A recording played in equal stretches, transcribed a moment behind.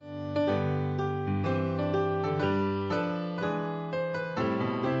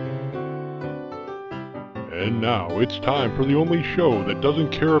And now it's time for the only show that doesn't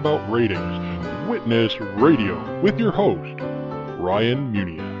care about ratings, Witness Radio, with your host, Ryan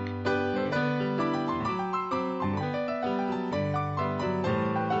Muniak.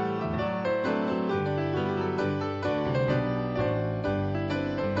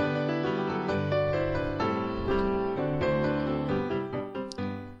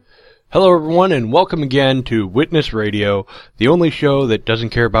 Hello everyone, and welcome again to Witness Radio, the only show that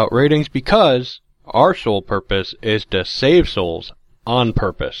doesn't care about ratings because our sole purpose is to save souls on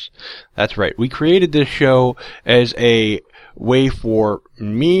purpose. That's right, we created this show as a way for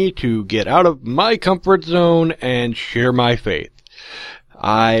me to get out of my comfort zone and share my faith.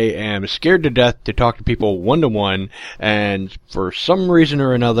 I am scared to death to talk to people one-to-one, and for some reason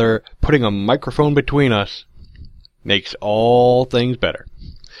or another, putting a microphone between us makes all things better.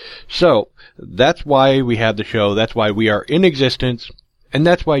 So, that's why we have the show, that's why we are in existence, and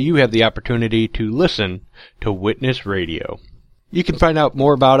that's why you have the opportunity to listen to Witness Radio. You can find out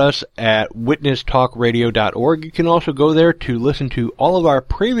more about us at witnesstalkradio.org. You can also go there to listen to all of our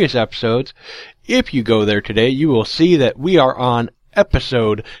previous episodes. If you go there today, you will see that we are on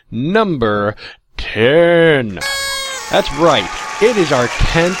episode number 10. That's right, it is our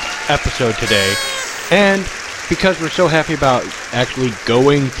 10th episode today, and because we're so happy about actually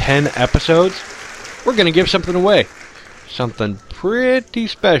going 10 episodes, we're going to give something away. Something pretty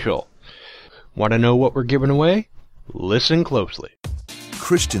special. Want to know what we're giving away? Listen closely.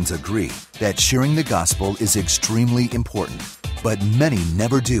 Christians agree that sharing the gospel is extremely important, but many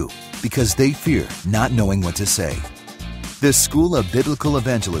never do because they fear not knowing what to say. The School of Biblical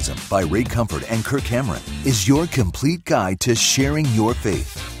Evangelism by Ray Comfort and Kirk Cameron is your complete guide to sharing your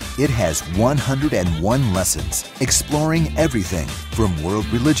faith. It has 101 lessons exploring everything from world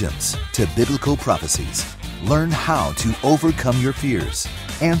religions to biblical prophecies. Learn how to overcome your fears,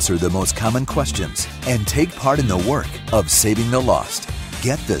 answer the most common questions, and take part in the work of saving the lost.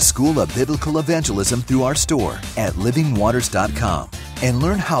 Get the School of Biblical Evangelism through our store at livingwaters.com and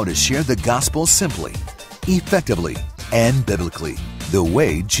learn how to share the gospel simply, effectively, and biblically, the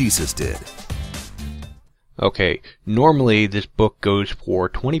way Jesus did. Okay, normally this book goes for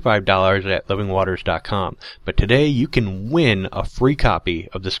 $25 at livingwaters.com, but today you can win a free copy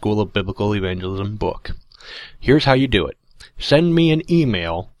of the School of Biblical Evangelism book. Here's how you do it. Send me an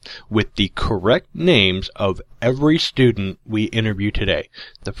email with the correct names of every student we interview today.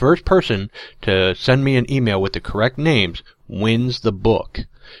 The first person to send me an email with the correct names wins the book.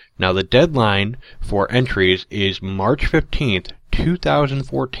 Now the deadline for entries is March 15th,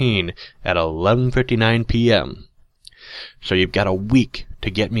 2014 at 11:59 p.m. So you've got a week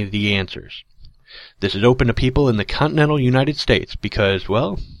to get me the answers. This is open to people in the continental United States because,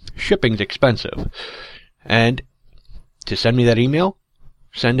 well, shipping's expensive. And to send me that email,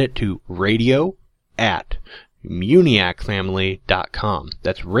 send it to radio@muniakfamily.com.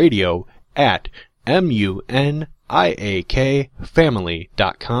 That's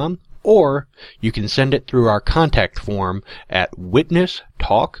radio@muniakfamily.com. Or you can send it through our contact form at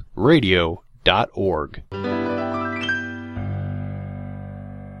witnesstalkradio.org.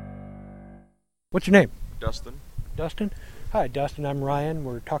 What's your name? Dustin. Dustin? Hi, Dustin. I'm Ryan.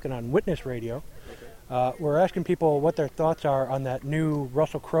 We're talking on Witness Radio. Okay. We're asking people what their thoughts are on that new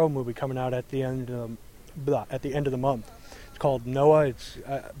Russell Crowe movie coming out at the end of the month. It's called Noah. It's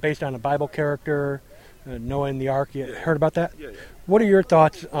based on a Bible character, Noah in the Ark. You heard about that? Yeah. What are your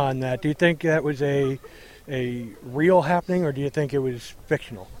thoughts on that? Do you think that was a real happening, or do you think it was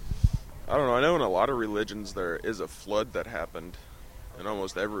fictional? I don't know. I know in a lot of religions there is a flood that happened in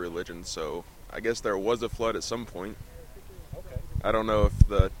almost every religion, so I guess there was a flood at some point. Okay. I don't know if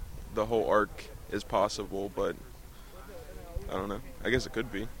the whole ark is possible, but I don't know. I guess it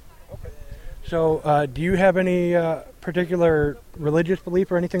could be. Okay. So, do you have any particular religious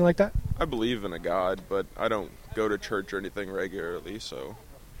belief or anything like that? I believe in a God, but I don't go to church or anything regularly, so...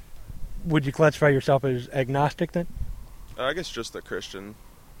 Would you classify yourself as agnostic then? I guess just a Christian.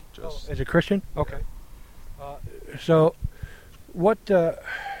 As a Christian? Okay. So, what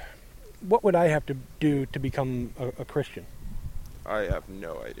would I have to do to become a Christian? I have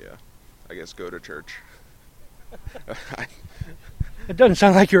no idea. I guess go to church. It doesn't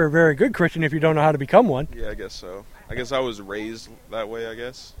sound like you're a very good Christian if you don't know how to become one. Yeah, I guess so. I guess I was raised that way, I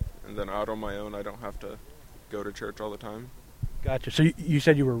guess. And then out on my own, I don't have to go to church all the time. Gotcha. So you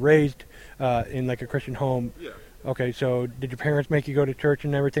said you were raised in like a Christian home. Yeah. Okay, so did your parents make you go to church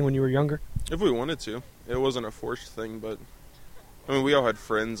and everything when you were younger? If we wanted to. It wasn't a forced thing, but... I mean, we all had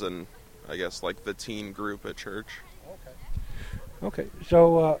friends and, I guess, like the teen group at church. Okay.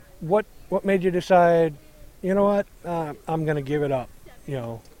 So what made you decide, you know what, I'm going to give it up, you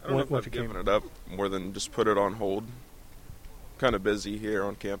know, I don't know if I've given it up. more than just put it on hold. Kind of busy here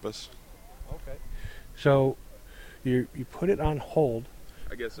on campus. Okay. So you put it on hold.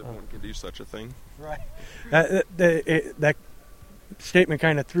 I guess if one can do such a thing. Right. That statement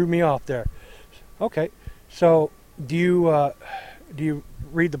kind of threw me off there. Okay. So do you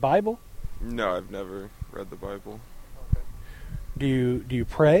read the Bible? No, I've never read the Bible. Okay. Do you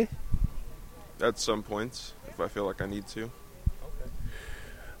pray? At some points, if I feel like I need to.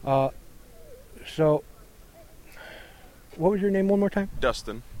 Okay. So what was your name one more time?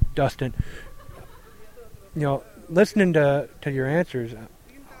 Dustin. Dustin. You know, listening to your answers,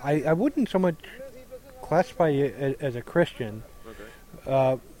 I wouldn't so much classify you as a Christian.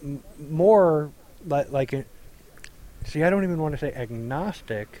 Okay. More like see, I don't even want to say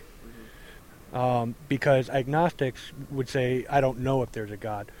agnostic, because agnostics would say, I don't know if there's a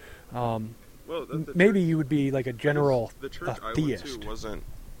God. Well, maybe you would be like a general the church I theist. went to wasn't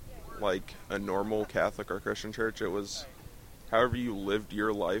like a normal Catholic or Christian church. It was however you lived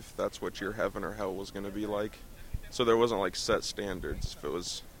your life, that's what your heaven or hell was going to be like. So there wasn't like set standards. If it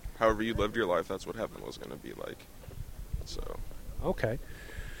was however you lived your life, that's what heaven was going to be like. So. Okay.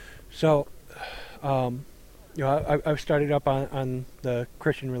 So, you know, I've studied up on the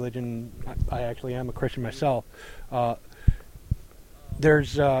Christian religion. I actually am a Christian myself.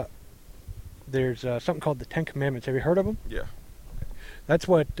 There's something called the Ten Commandments. Have you heard of them? Yeah. That's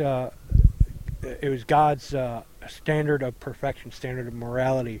what it was God's standard of perfection, standard of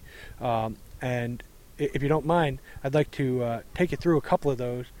morality. And if you don't mind, I'd like to take you through a couple of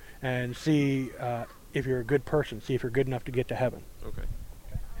those and see if you're a good person, see if you're good enough to get to heaven. Okay.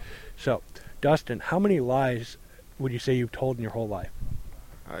 So, Dustin, how many lies would you say you've told in your whole life?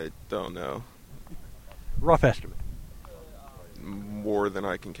 I don't know. Rough estimate. More than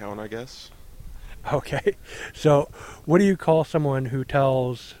I can count, I guess. Okay. So, what do you call someone who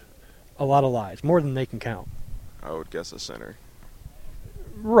tells a lot of lies, more than they can count? I would guess a sinner.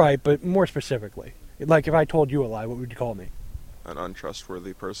 Right, but more specifically. Like if I told you a lie, what would you call me? An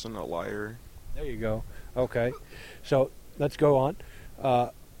untrustworthy person, a liar. There you go. Okay. So, let's go on.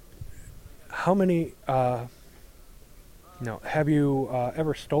 How many, have you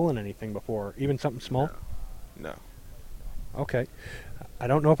ever stolen anything before? Even something small? No. Okay. I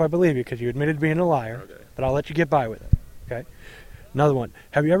don't know if I believe you because you admitted to being a liar, Okay. but I'll let you get by with it. Okay. Another one.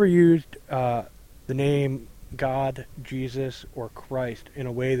 Have you ever used the name God, Jesus, or Christ in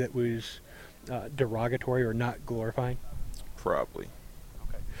a way that was derogatory or not glorifying? Probably.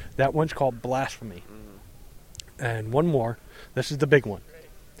 Okay. That one's called blasphemy. Mm-hmm. And one more. This is the big one.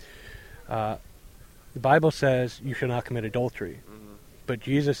 The Bible says you shall not commit adultery. Mm-hmm. But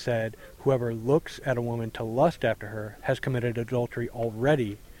Jesus said, whoever looks at a woman to lust after her has committed adultery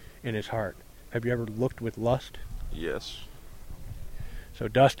already in his heart. Have you ever looked with lust? Yes. So,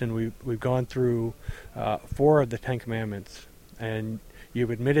 Dustin, we've gone through 4 of the 10 Commandments, and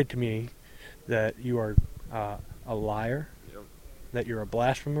you've admitted to me that you are a liar, Yep. that you're a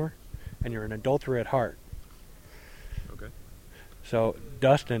blasphemer, and you're an adulterer at heart. Okay. So,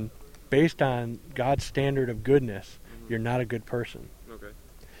 Dustin, based on God's standard of goodness, you're not a good person. Okay.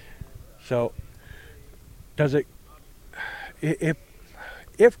 So, does it,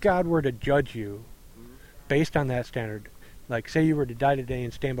 if God were to judge you based on that standard, like say you were to die today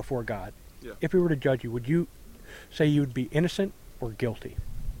and stand before God, Yeah. if he were to judge you, would you say you would be innocent or guilty?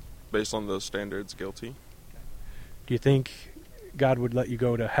 Based on those standards, guilty. Do you think God would let you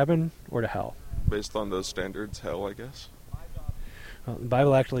go to heaven or to hell? Based on those standards, hell, I guess. The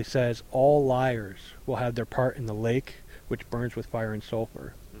Bible actually says all liars will have their part in the lake which burns with fire and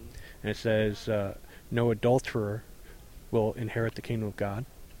sulfur. Mm-hmm. And it says no adulterer will inherit the kingdom of God.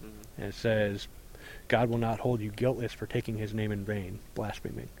 Mm-hmm. And it says God will not hold you guiltless for taking his name in vain,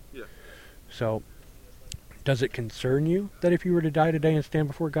 blaspheming. Yeah. So, does it concern you that if you were to die today and stand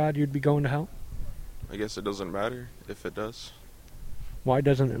before God, you'd be going to hell? I guess it doesn't matter if it does. Why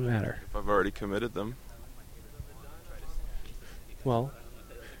doesn't it matter? If I've already committed them. Well,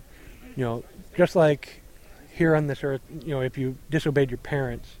 just like here on this earth, if you disobeyed your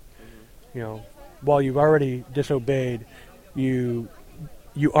parents, while you've already disobeyed, you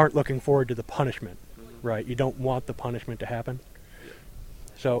aren't looking forward to the punishment, right? You don't want the punishment to happen.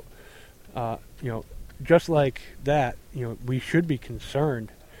 So, just like that, we should be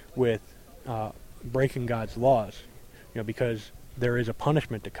concerned with breaking God's laws, because there is a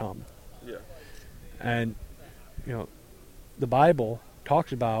punishment to come. Yeah. And, the Bible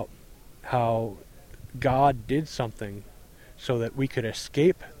talks about how God did something so that we could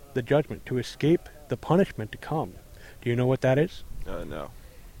escape the judgment, to escape the punishment to come. Do you know what that is? No.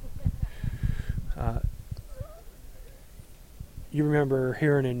 you remember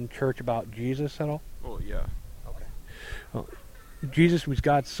hearing in church about Jesus at all? Oh yeah. Okay. Well, Jesus was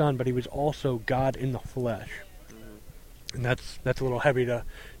God's son, but he was also God in the flesh. Mm-hmm. And that's a little heavy to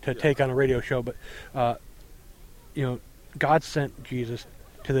take on a radio show, but God sent Jesus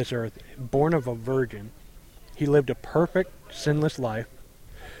to this earth, born of a virgin. He lived a perfect, sinless life,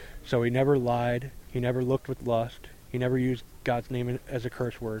 so he never lied, he never looked with lust, he never used God's name as a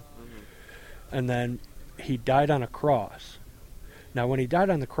curse word. Mm-hmm. And then he died on a cross. Now, when he died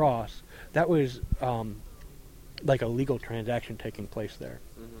on the cross, that was like a legal transaction taking place there.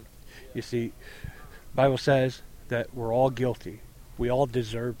 Mm-hmm. You see, the Bible says that we're all guilty. We all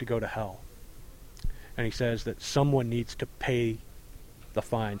deserve to go to hell. And he says that someone needs to pay the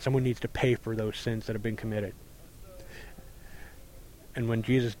fine. Someone needs to pay for those sins that have been committed. And when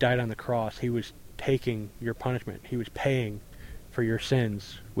Jesus died on the cross, he was taking your punishment. He was paying for your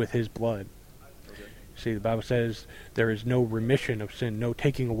sins with his blood. Okay. See, the Bible says there is no remission of sin, no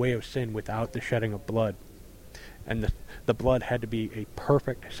taking away of sin without the shedding of blood. And the blood had to be a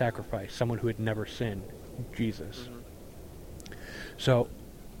perfect sacrifice, someone who had never sinned, Jesus. Mm-hmm. So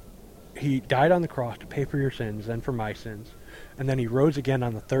he died on the cross to pay for your sins and for my sins. And then he rose again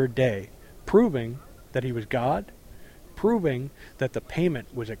on the third day, proving that he was God, proving that the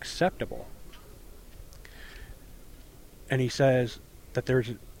payment was acceptable. And he says that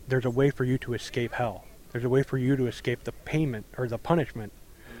there's a way for you to escape hell. There's a way for you to escape the payment or the punishment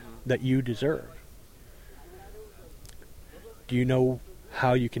that you deserve. Do you know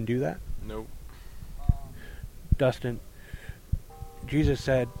how you can do that? Nope. Dustin, Jesus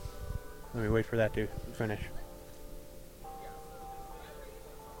said, let me wait for that to finish.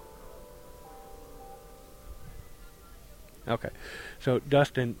 Okay. So,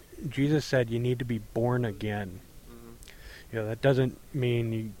 Dustin, Jesus said you need to be born again. Mm-hmm. That doesn't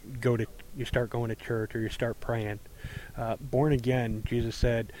mean you start going to church or you start praying. Born again, Jesus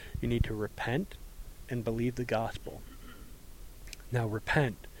said you need to repent and believe the gospel. Now,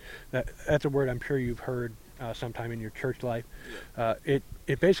 repent, that's a word I'm sure you've heard sometime in your church life.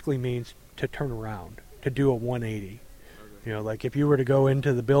 It basically means to turn around, to do a 180. Okay. Like if you were to go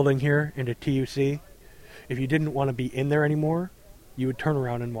into the building here, into TUC, if you didn't want to be in there anymore, you would turn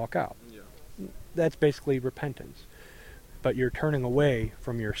around and walk out. Yeah. That's basically repentance. But you're turning away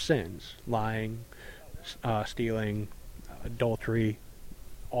from your sins, lying, stealing, adultery,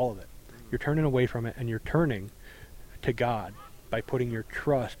 all of it. Mm-hmm. You're turning away from it, and you're turning to God by putting your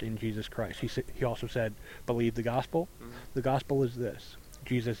trust in Jesus Christ. He also said, believe the gospel. Mm-hmm. The gospel is this: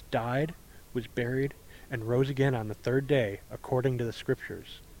 Jesus died, was buried, and rose again on the third day, according to the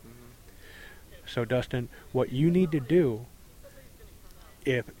Scriptures. Mm-hmm. So, Dustin, what you need to do,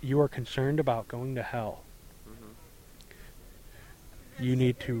 if you are concerned about going to hell, mm-hmm. you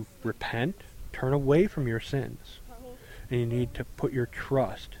need to repent, turn away from your sins, and you need to put your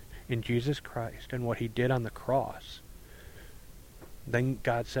trust in Jesus Christ and what he did on the cross. Then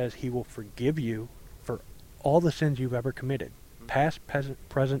God says he will forgive you for all the sins you've ever committed, past,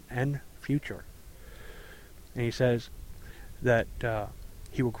 present, and future. And he says that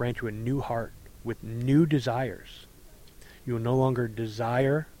he will grant you a new heart with new desires. You will no longer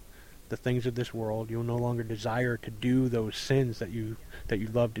desire the things of this world. You will no longer desire to do those sins that you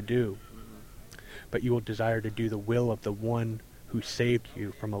love to do. But you will desire to do the will of the one who saved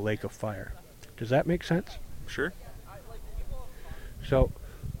you from a lake of fire. Does that make sense? Sure. So,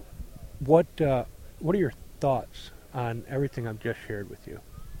 what are your thoughts on everything I've just shared with you?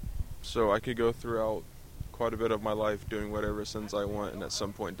 So I could go throughout quite a bit of my life doing whatever sins I want, and at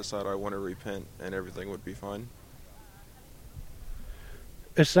some point decide I want to repent, and everything would be fine?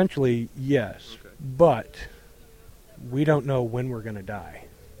 Essentially, yes. Okay. But we don't know when we're going to die.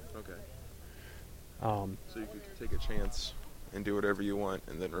 Okay. So you could take a chance and do whatever you want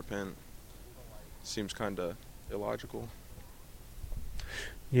and then repent. Seems kind of illogical.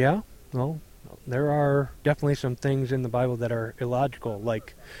 Yeah, well, there are definitely some things in the Bible that are illogical,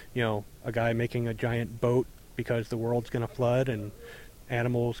 like, a guy making a giant boat because the world's going to flood, and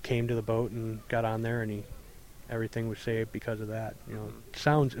animals came to the boat and got on there, and everything was saved because of that. It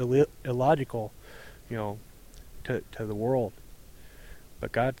sounds illogical, to the world,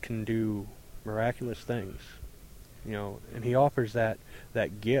 but God can do miraculous things, and he offers that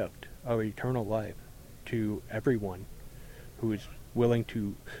gift of eternal life to everyone who is willing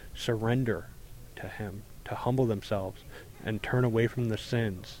to surrender to him, to humble themselves and turn away from the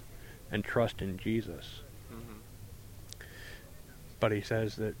sins and trust in Jesus. Mm-hmm. But he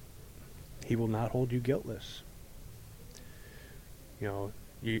says that he will not hold you guiltless.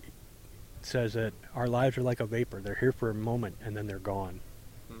 He says that our lives are like a vapor. They're here for a moment and then they're gone.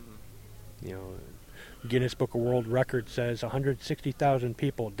 Mm-hmm. Guinness Book of World Records says 160,000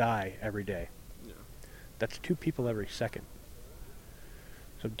 people die every day. Yeah. That's 2 people every second.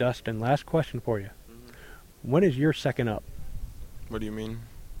 So, Dustin, last question for you. When is your second up? What do you mean?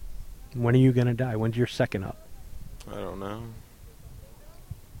 When are you going to die? When's your second up? I don't know.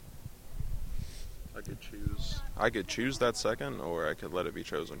 I could choose that second, or I could let it be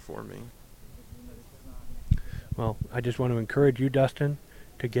chosen for me. Well, I just want to encourage you, Dustin,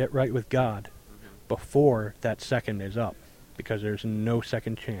 to get right with God before that second is up, because there's no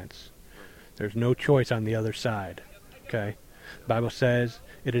second chance. There's no choice on the other side. Okay? The Bible says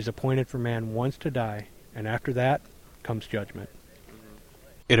it is appointed for man once to die, and after that comes judgment.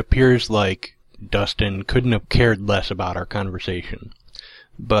 It appears like Dustin couldn't have cared less about our conversation,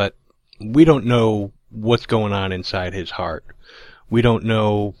 but we don't know what's going on inside his heart. We don't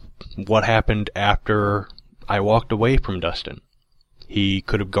know what happened after I walked away from Dustin. He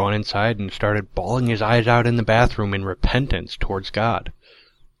could have gone inside and started bawling his eyes out in the bathroom in repentance towards God.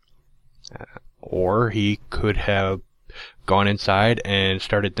 Or he could have gone inside and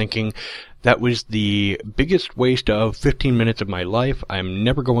started thinking, that was the biggest waste of 15 minutes of my life. I'm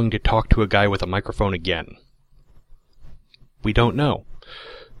never going to talk to a guy with a microphone again. We don't know.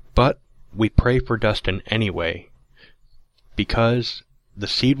 But we pray for Dustin anyway, because the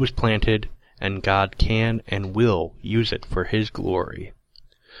seed was planted and God can and will use it for His glory.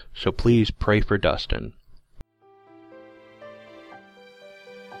 So please pray for Dustin.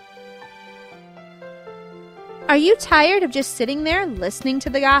 Are you tired of just sitting there listening to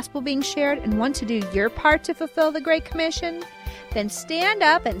the gospel being shared and want to do your part to fulfill the Great Commission? Then stand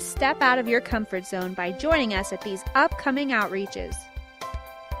up and step out of your comfort zone by joining us at these upcoming outreaches.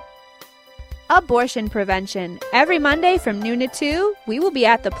 Abortion prevention. Every Monday from noon to 2, we will be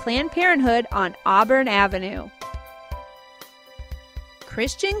at the Planned Parenthood on Auburn Avenue.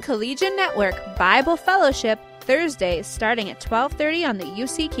 Christian Collegiate Network Bible Fellowship, Thursdays starting at 12:30 on the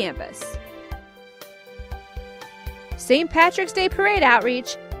UC campus. St. Patrick's Day Parade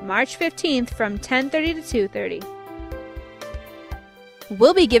Outreach, March 15th from 10:30 to 2:30.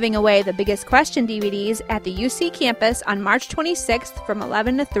 We'll be giving away the Biggest Question DVDs at the UC campus on March 26th from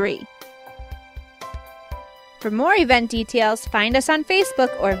 11 to 3. For more event details, find us on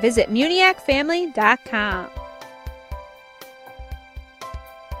Facebook or visit muniacfamily.com.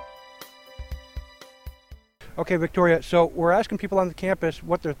 Okay, Victoria, so we're asking people on the campus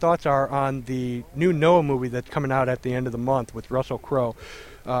what their thoughts are on the new Noah movie that's coming out at the end of the month with Russell Crowe.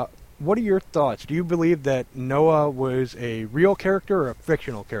 What are your thoughts? Do you believe that Noah was a real character or a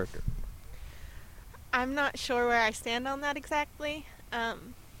fictional character? I'm not sure where I stand on that exactly.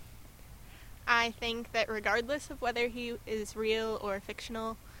 I think that regardless of whether he is real or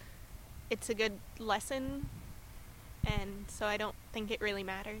fictional, it's a good lesson, and so I don't think it really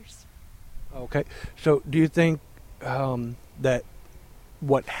matters. Okay, so do you think that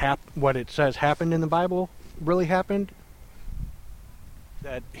what it says happened in the Bible really happened?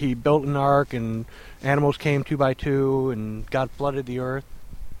 That he built an ark and animals came 2 by 2 and God flooded the earth?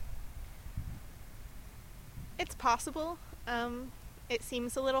 It's possible. It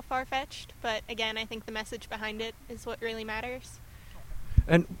seems a little far-fetched, but again, I think the message behind it is what really matters.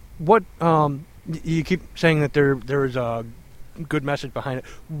 And what you keep saying that there is a good message behind it.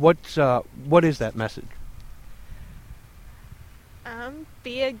 What is that message?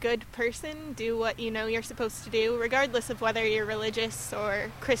 Be a good person. Do what you know you're supposed to do, regardless of whether you're religious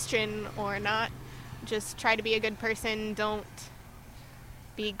or Christian or not. Just try to be a good person. Don't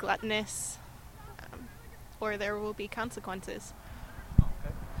be gluttonous, or there will be consequences.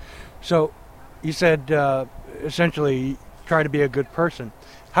 Okay. So, you said essentially try to be a good person.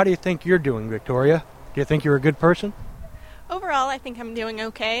 How do you think you're doing, Victoria? Do you think you're a good person? Overall, I think I'm doing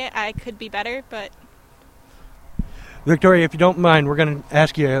okay. I could be better, but... Victoria, if you don't mind, we're going to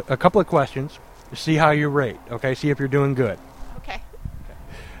ask you a couple of questions to see how you rate, okay? See if you're doing good. Okay.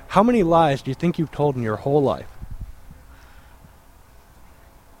 How many lies do you think you've told in your whole life?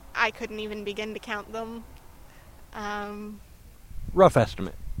 I couldn't even begin to count them. Rough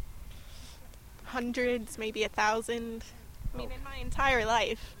estimate. Hundreds, maybe 1,000. I mean, in my entire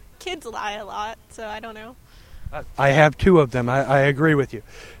life. Kids lie a lot, so I don't know. I have 2 of them. I agree with you.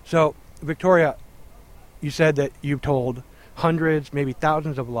 So, Victoria, you said that you've told hundreds, maybe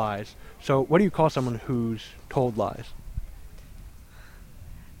thousands of lies. So what do you call someone who's told lies?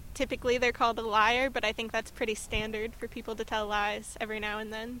 Typically they're called a liar, but I think that's pretty standard for people to tell lies every now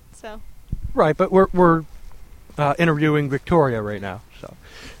and then. So. Right, but we're interviewing Victoria right now.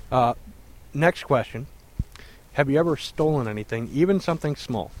 So, next question. Have you ever stolen anything, even something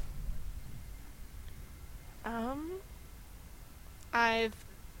small? I've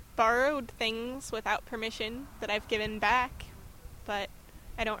borrowed things without permission that I've given back, but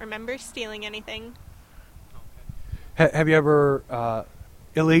I don't remember stealing anything. Have you ever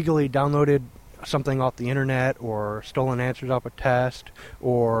illegally downloaded something off the internet or stolen answers off a test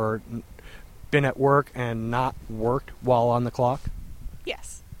or been at work and not worked while on the clock?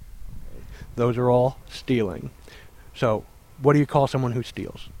 Yes. Those are all stealing. So, what do you call someone who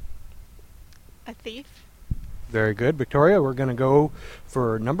steals? A thief? Very good. Victoria, we're going to go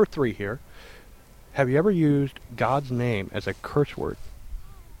for number 3 here. Have you ever used God's name as a curse word?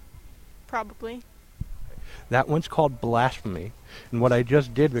 Probably. That one's called blasphemy. And what I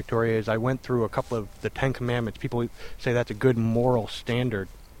just did, Victoria, is I went through a couple of the 10 Commandments. People say that's a good moral standard.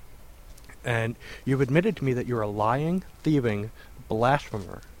 And you've admitted to me that you're a lying, thieving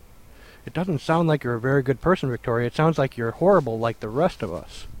blasphemer. It doesn't sound like you're a very good person, Victoria. It sounds like you're horrible like the rest of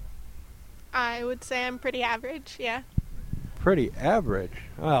us. I would say I'm pretty average, yeah. Pretty average?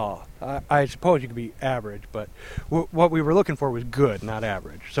 Well, I suppose you could be average, but what we were looking for was good, not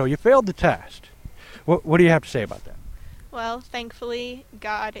average. So you failed the test. What do you have to say about that? Well, thankfully,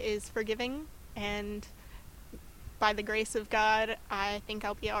 God is forgiving, and by the grace of God, I think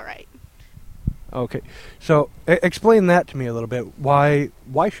I'll be all right. Okay, so explain that to me a little bit. Why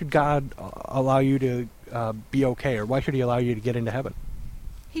should God allow you to be okay, or why should He allow you to get into heaven?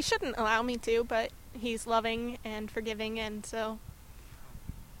 He shouldn't allow me to, but He's loving and forgiving, and so...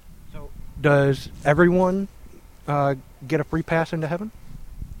 So does everyone get a free pass into heaven?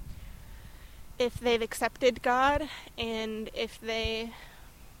 If they've accepted God, and if they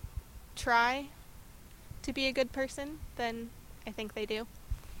try to be a good person, then I think they do.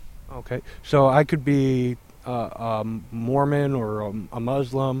 Okay, so I could be a Mormon or a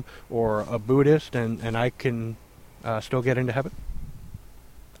Muslim or a Buddhist, and I can still get into heaven?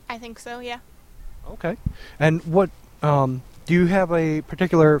 I think so, yeah. Okay. And what, do you have a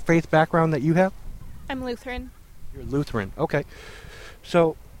particular faith background that you have? I'm Lutheran. You're Lutheran, okay.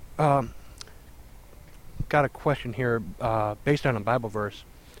 So, got a question here based on a Bible verse.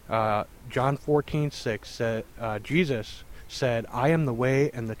 John 14:6 said, Jesus said, I am the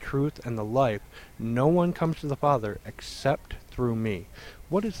way and the truth and the life. No one comes to the Father except through me.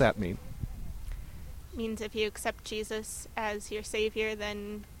 What does that mean? It means if you accept Jesus as your Savior,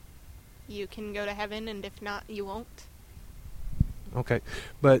 then you can go to heaven, and if not, you won't. Okay,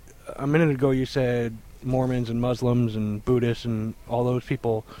 but a minute ago you said Mormons and Muslims and Buddhists and all those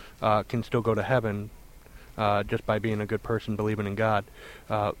people can still go to heaven just by being a good person, believing in God.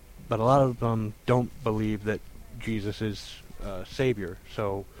 But a lot of them don't believe that Jesus is Savior.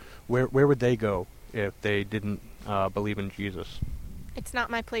 So where would they go if they didn't believe in Jesus? It's not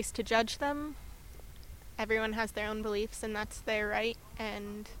my place to judge them. Everyone has their own beliefs, and that's their right,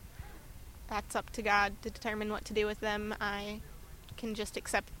 and that's up to God to determine what to do with them. I can just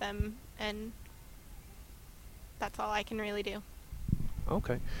accept them, and that's all I can really do.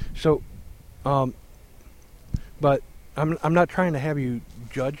 Okay. So, but I'm not trying to have you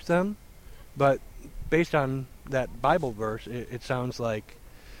judge them, but based on that Bible verse, it sounds like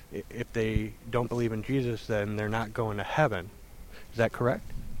if they don't believe in Jesus, then they're not going to heaven. Is that correct?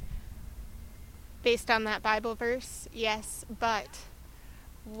 Based on that Bible verse, yes, but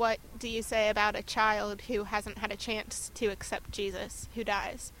what do you say about a child who hasn't had a chance to accept Jesus, who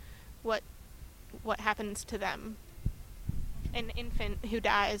dies? What happens to them? An infant who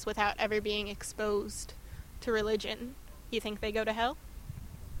dies without ever being exposed to religion, you think they go to hell?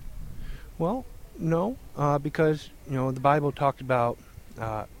 Well, no, because the Bible talks about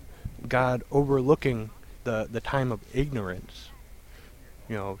God overlooking the time of ignorance.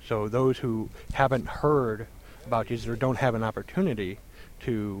 So those who haven't heard about Jesus or don't have an opportunity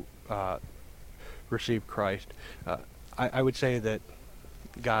to receive Christ, I would say that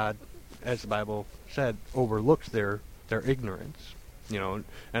God, as the Bible said, overlooks their ignorance. And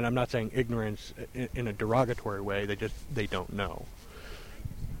I'm not saying ignorance in a derogatory way. They don't know.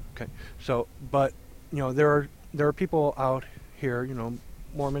 Okay. So, but there are people out here,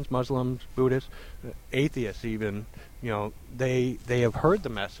 Mormons, Muslims, Buddhists, atheists even. They have heard the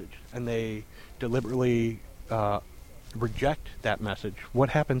message and they deliberately reject that message. What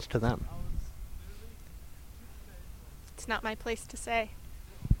happens to them? It's not my place to say.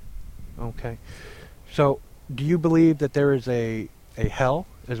 Okay. So, do you believe that there is a hell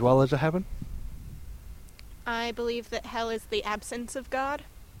as well as a heaven? I believe that hell is the absence of God.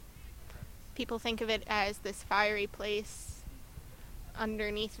 People think of it as this fiery place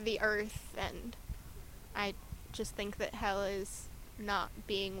underneath the earth, and I just think that hell is not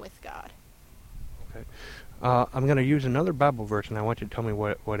being with God. Okay. I'm going to use another Bible verse, and I want you to tell me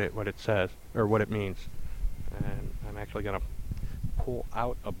what it says, or what it means. And I'm actually going to pull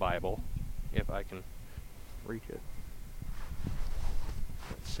out a Bible, if I can reach it.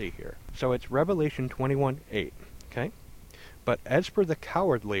 Let's see here. So it's Revelation 21:8, okay? But as for the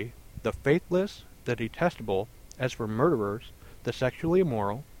cowardly, the faithless, the detestable, as for murderers, the sexually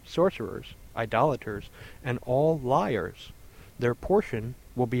immoral, sorcerers, idolaters, and all liars, their portion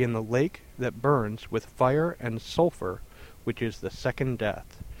will be in the lake that burns with fire and sulfur, which is the second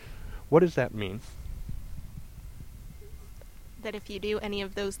death. What does that mean? That if you do any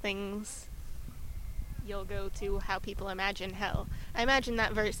of those things, you'll go to how people imagine hell. I imagine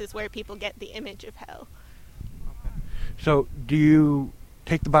that verse is where people get the image of hell. So do you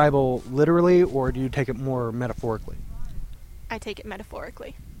take the Bible literally, or do you take it more metaphorically? I take it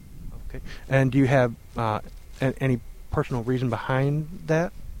metaphorically. Okay. And do you have any personal reason behind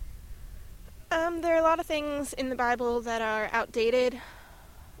that? There are a lot of things in the Bible that are outdated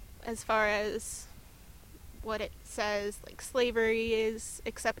as far as what it says. Like slavery is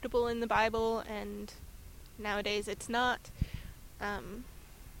acceptable in the Bible, and nowadays it's not.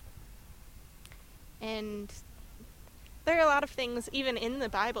 And there are a lot of things even in the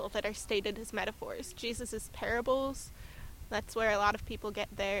Bible that are stated as metaphors. Jesus' parables, that's where a lot of people get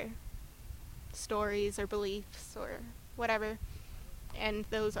their stories or beliefs or whatever. And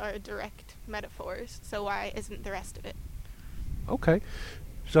those are direct metaphors, so why isn't the rest of it? Okay.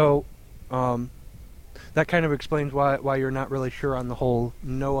 So, that kind of explains why you're not really sure on the whole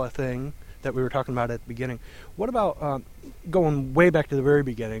Noah thing that we were talking about at the beginning. What about going way back to the very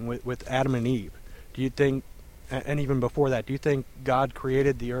beginning with Adam and Eve? Do you think, and even before that, do you think God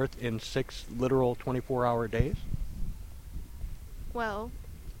created the earth in 6 literal 24-hour days? Well,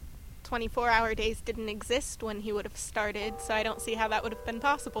 24-hour days didn't exist when he would have started, so I don't see how that would have been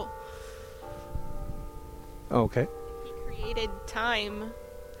possible. Okay. If he created time,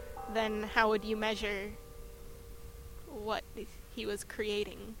 then how would you measure what he was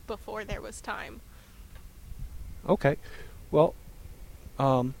creating before there was time? Okay. Well,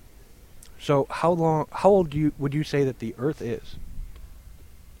 so how old would you say that the earth is?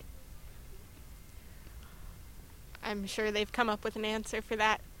 I'm sure they've come up with an answer for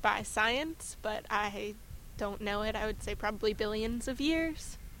that by science, but I don't know it. I would say probably billions of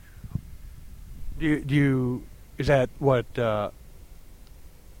years. Is that what the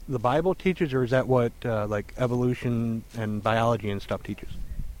Bible teaches, or is that what like evolution and biology and stuff teaches?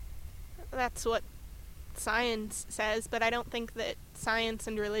 That's what science says, but I don't think that science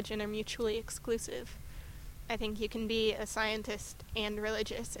and religion are mutually exclusive. I think you can be a scientist and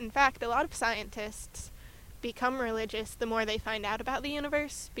religious. In fact, a lot of scientists become religious the more they find out about the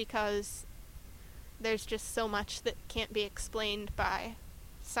universe, because there's just so much that can't be explained by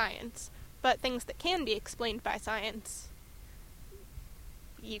science. But things that can be explained by science,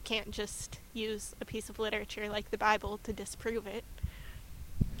 you can't just use a piece of literature like the Bible to disprove it.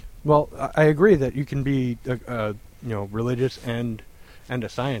 Well, I agree that you can be religious and a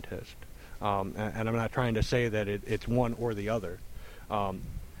scientist, and I'm not trying to say that it's one or the other,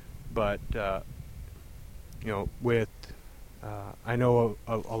 but with I know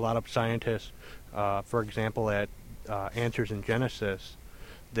a lot of scientists, for example, at Answers in Genesis,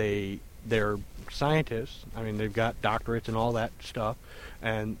 they're scientists. I mean, they've got doctorates and all that stuff,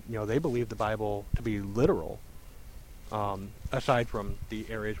 and they believe the Bible to be literal, aside from the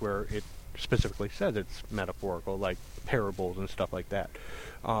areas where it specifically says it's metaphorical, like parables and stuff like that.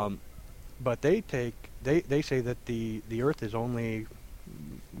 But they say that the earth is only,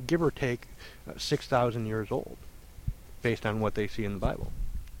 give or take, 6,000 years old, based on what they see in the Bible.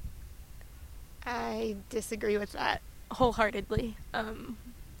 I disagree with that wholeheartedly.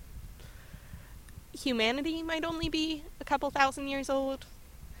 Humanity might only be a couple thousand years old.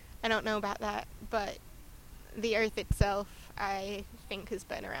 I don't know about that, but the earth itself, I think, has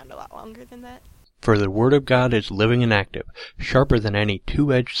been around a lot longer than that. For the Word of God is living and active, sharper than any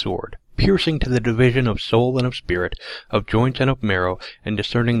two-edged sword, piercing to the division of soul and of spirit, of joints and of marrow, and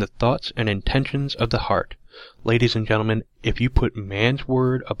discerning the thoughts and intentions of the heart. Ladies and gentlemen, if you put man's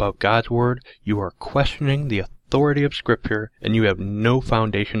word above God's word, you are questioning the authority of Scripture, and you have no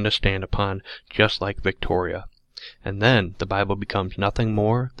foundation to stand upon, just like Victoria. And then the Bible becomes nothing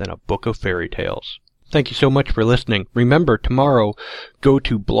more than a book of fairy tales. Thank you so much for listening. Remember, tomorrow, go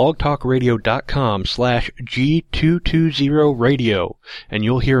to blogtalkradio.com/G220radio, and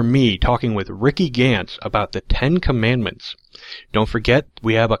you'll hear me talking with Ricky Gantz about the 10 Commandments. Don't forget,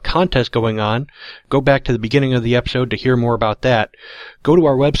 we have a contest going on. Go back to the beginning of the episode to hear more about that. Go to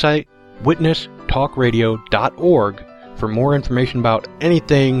our website, witnesstalkradio.org, for more information about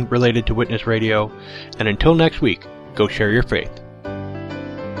anything related to Witness Radio. And until next week, go share your faith.